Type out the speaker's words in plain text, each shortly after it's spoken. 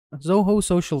Zoho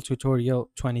Social Tutorial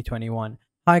 2021.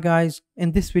 Hi guys,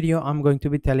 in this video I'm going to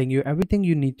be telling you everything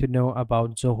you need to know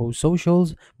about Zoho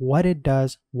Socials, what it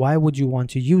does, why would you want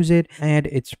to use it, and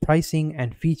its pricing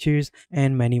and features,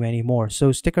 and many more.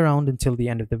 So stick around until the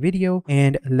end of the video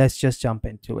and let's just jump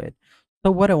into it.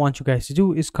 So what I want you guys to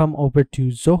do is come over to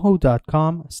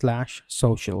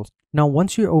zoho.com/socials. Now,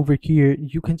 once you're over here,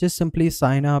 you can just simply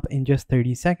sign up in just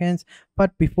 30 seconds.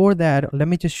 But before that, let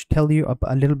me just tell you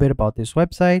a little bit about this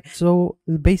website. So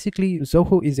basically,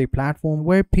 Zoho is a platform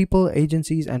where people,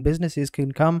 agencies, and businesses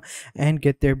can come and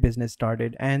get their business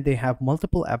started. And they have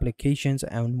multiple applications,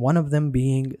 and one of them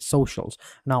being socials.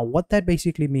 Now, what that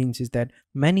basically means is that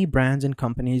many brands and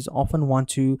companies often want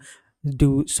to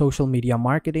do social media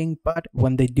marketing, but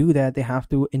when they do that they have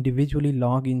to individually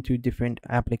log into different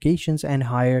applications and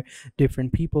hire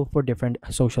different people for different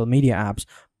social media apps.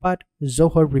 But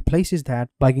Zoho replaces that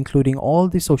by including all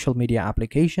the social media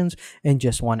applications in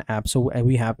just one app. So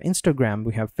we have Instagram,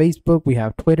 we have Facebook, we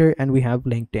have Twitter, and we have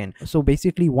LinkedIn. So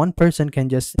basically one person can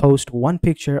just post one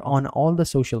picture on all the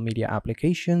social media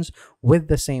applications with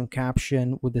the same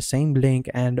caption, with the same link,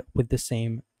 and with the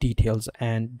same details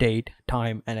and date,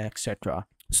 time, and etc.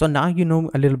 So now you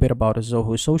know a little bit about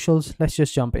Zoho Socials. Let's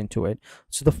just jump into it.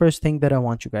 So the first thing that I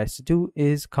want you guys to do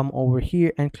is come over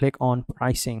here and click on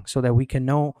pricing so that we can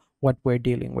know what we're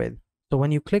dealing with. So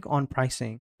when you click on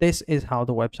pricing, this is how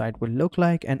the website will look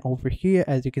like. And over here,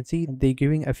 as you can see, they're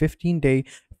giving a 15-day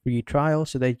free trial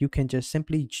so that you can just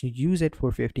simply use it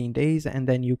for 15 days and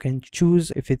then you can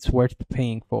choose if it's worth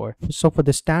paying for. So for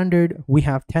the standard, we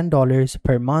have $10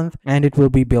 per month and it will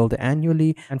be billed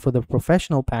annually, and for the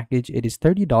professional package it is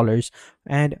 $30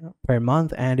 and per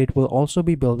month and it will also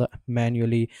be billed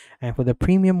manually, and for the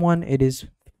premium one it is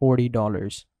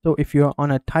 $40. So if you're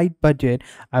on a tight budget,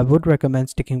 I would recommend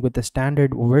sticking with the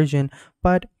standard version,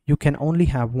 but you can only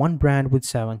have one brand with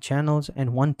 7 channels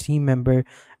and one team member,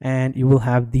 and you will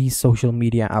have these social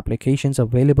media applications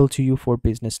available to you for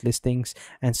business listings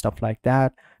and stuff like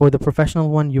that. For the professional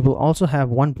one, you will also have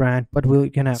one brand, but we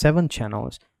can have 7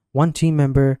 channels, one team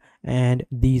member, and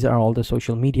these are all the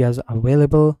social medias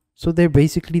available. So they're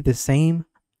basically the same.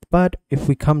 But if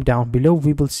we come down below,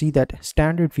 we will see that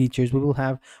standard features, we will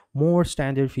have more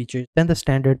standard features than the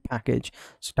standard package.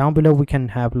 So down below, we can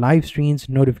have live streams,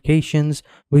 notifications,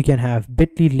 we can have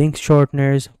bit.ly link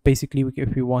shorteners. Basically,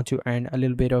 if you want to earn a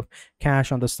little bit of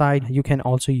cash on the side, you can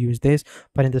also use this,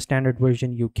 but in the standard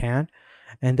version, you can.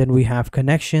 And then we have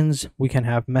connections, we can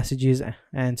have messages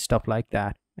and stuff like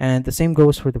that. And the same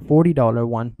goes for the $40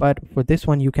 one, but for this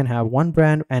one you can have one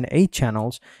brand and 8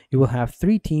 channels. You will have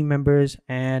 3 team members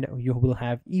and you will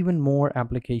have even more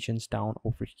applications down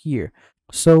over here.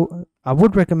 So I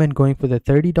would recommend going for the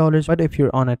 $30, but if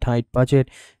you're on a tight budget,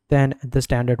 then the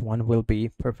standard one will be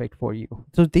perfect for you.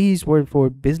 So these were for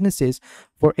businesses.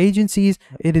 For agencies,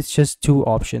 it is just 2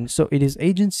 options. So it is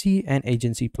agency and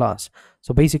agency plus.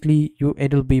 So basically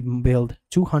it'll be billed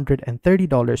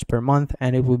 $230 per month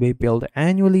and it will be billed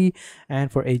annually.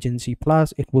 And for agency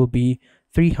plus, it will be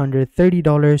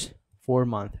 $330 for a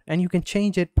month, and you can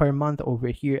change it per month over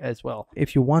here as well.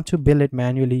 If you want to bill it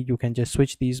manually, you can just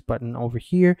switch these button over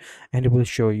here and it will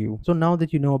show you. So now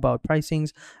that you know about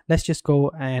pricings, let's just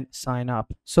go and sign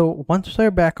up. So once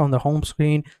we're back on the home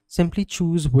screen, simply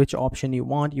choose which option you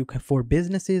want. You can for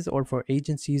businesses or for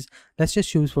agencies. Let's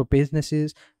just choose for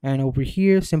businesses, and over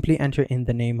here simply enter in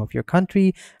the name of your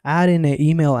country, add in an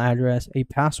email address, a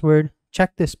password,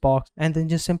 check this box, and then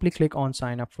just simply click on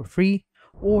sign up for free.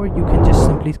 Or you can just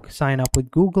simply sign up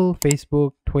with Google,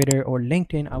 Facebook, Twitter, or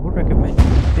LinkedIn. I would recommend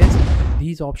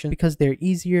these options because they're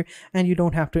easier and you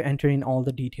don't have to enter in all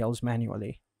the details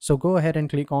manually. So go ahead and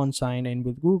click on sign in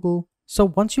with Google. So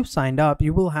once you've signed up,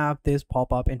 you will have this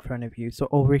pop up in front of you. So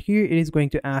over here, it is going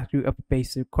to ask you a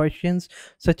basic questions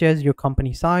such as your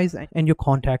company size and your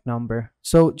contact number.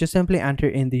 So just simply enter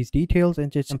in these details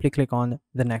and just simply click on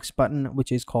the next button,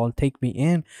 which is called take me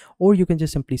in, or you can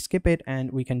just simply skip it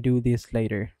and we can do this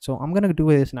later. So I'm going to do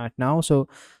this right now. So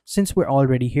since we're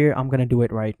already here, I'm going to do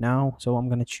it right now. So I'm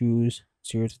going to choose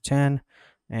 0 to 10.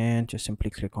 And just simply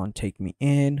click on take me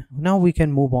in. Now we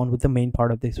can move on with the main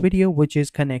part of this video, which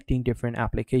is connecting different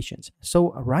applications.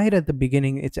 So right at the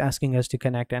beginning, it's asking us to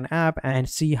connect an app and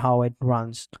see how it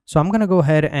runs. So I'm going to go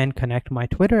ahead and connect my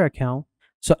Twitter account.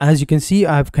 So as you can see,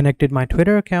 I've connected my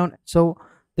Twitter account. So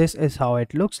this is how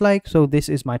it looks like. So this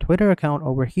is my Twitter account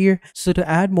over here. So to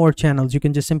add more channels, you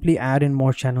can just simply add in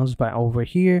more channels by over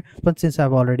here. But since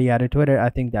I've already added Twitter, I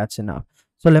think that's enough.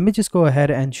 So let me just go ahead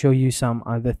and show you some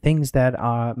other things that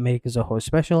make Zoho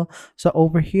special. So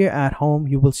over here at home,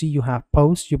 you will see you have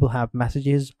posts, you will have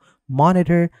messages,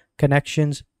 monitor,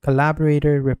 connections,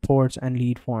 collaborator, reports, and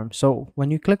lead form. So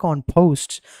when you click on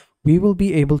posts, we will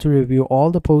be able to review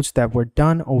all the posts that were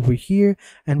done over here,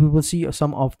 and we will see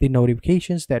some of the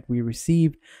notifications that we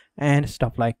received and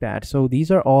stuff like that. So these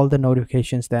are all the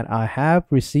notifications that I have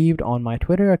received on my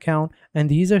Twitter account, and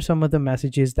these are some of the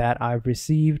messages that I've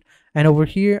received. And over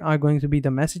here are going to be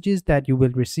the messages that you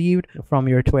will receive from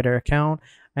your Twitter account,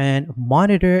 and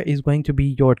monitor is going to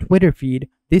be your Twitter feed.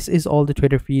 This is all the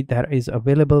Twitter feed that is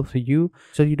available for you,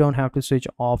 so you don't have to switch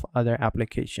off other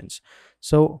applications.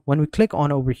 So when we click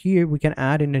on over here, we can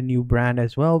add in a new brand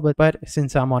as well, but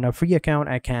since I'm on a free account,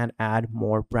 I can't add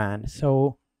more brands.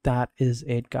 So that is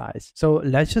it, guys. So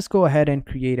let's just go ahead and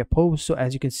create a post. So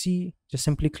as you can see, just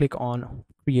simply click on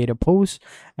create a post,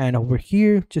 and over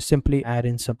here just simply add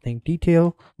in something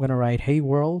detail. I'm gonna write hey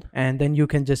world, and then you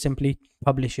can just simply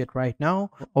publish it right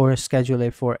now or schedule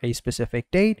it for a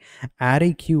specific date. Add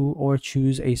a queue or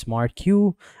choose a smart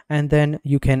queue, and then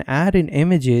you can add in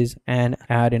images and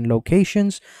add in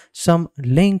locations, some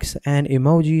links and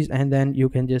emojis, and then you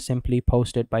can just simply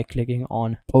post it by clicking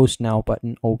on post now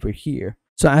button over here.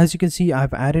 So as you can see,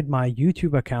 I've added my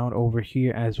YouTube account over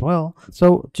here as well.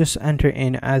 So just enter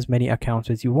in as many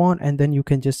accounts as you want, and then you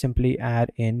can just simply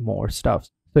add in more stuff.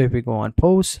 So if we go on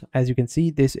posts, as you can see,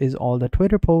 this is all the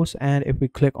Twitter posts. And if we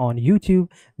click on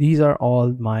YouTube, these are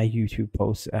all my YouTube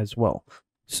posts as well.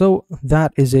 So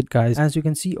that is it, guys. As you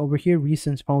can see over here,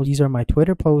 recent posts, these are my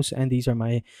Twitter posts and these are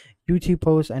my YouTube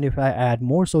posts. And if I add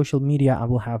more social media, I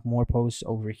will have more posts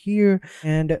over here.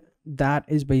 And that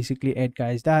is basically it,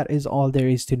 guys. That is all there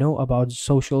is to know about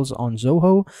socials on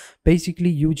Zoho.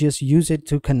 Basically, you just use it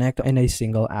to connect in a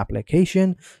single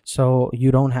application, so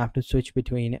you don't have to switch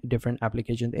between different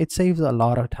applications. It saves a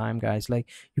lot of time, guys. Like,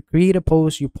 you create a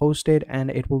post, you post it,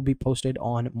 and it will be posted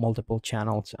on multiple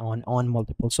channels, on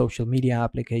multiple social media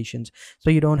applications, so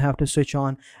you don't have to switch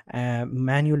on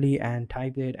manually and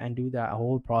type it and do that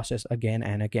whole process again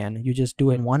and again. You just do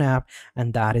it in one app,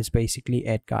 and that is basically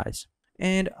it, guys.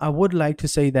 And I would like to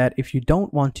say that if you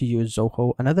don't want to use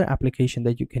Zoho, another application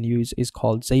that you can use is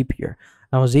called Zapier.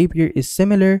 Now Zapier is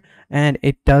similar, and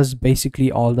it does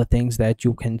basically all the things that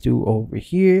you can do over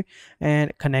here,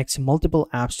 and connects multiple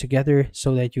apps together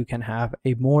so that you can have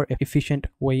a more efficient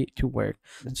way to work.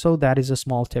 And so that is a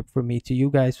small tip for me to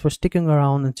you guys for sticking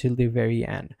around until the very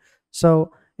end.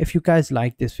 So if you guys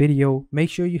like this video, make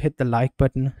sure you hit the like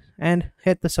button and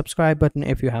hit the subscribe button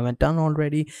if you haven't done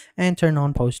already, and turn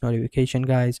on post notification,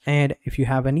 guys. And if you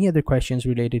have any other questions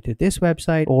related to this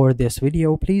website or this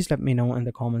video, please let me know in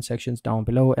the comment sections down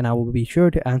below, and I will be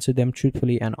sure to answer them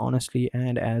truthfully and honestly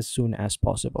and as soon as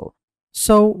possible.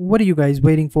 So what are you guys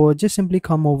waiting for? Just simply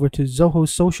come over to Zoho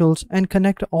Socials and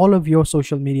connect all of your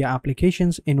social media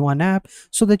applications in one app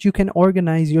so that you can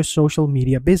organize your social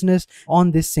media business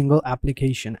on this single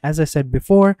application. As I said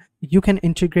before, you can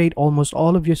integrate almost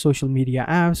all of your social media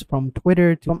apps, from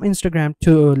Twitter, from Instagram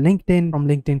to LinkedIn, from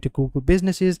LinkedIn to Google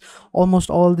Businesses.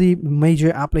 Almost all the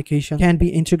major applications can be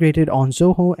integrated on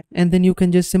Zoho, and then you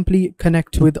can just simply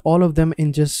connect with all of them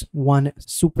in just one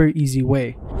super easy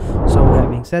way. So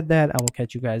having said that, I will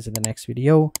catch you guys in the next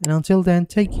video, and until then,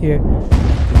 take care and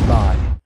goodbye.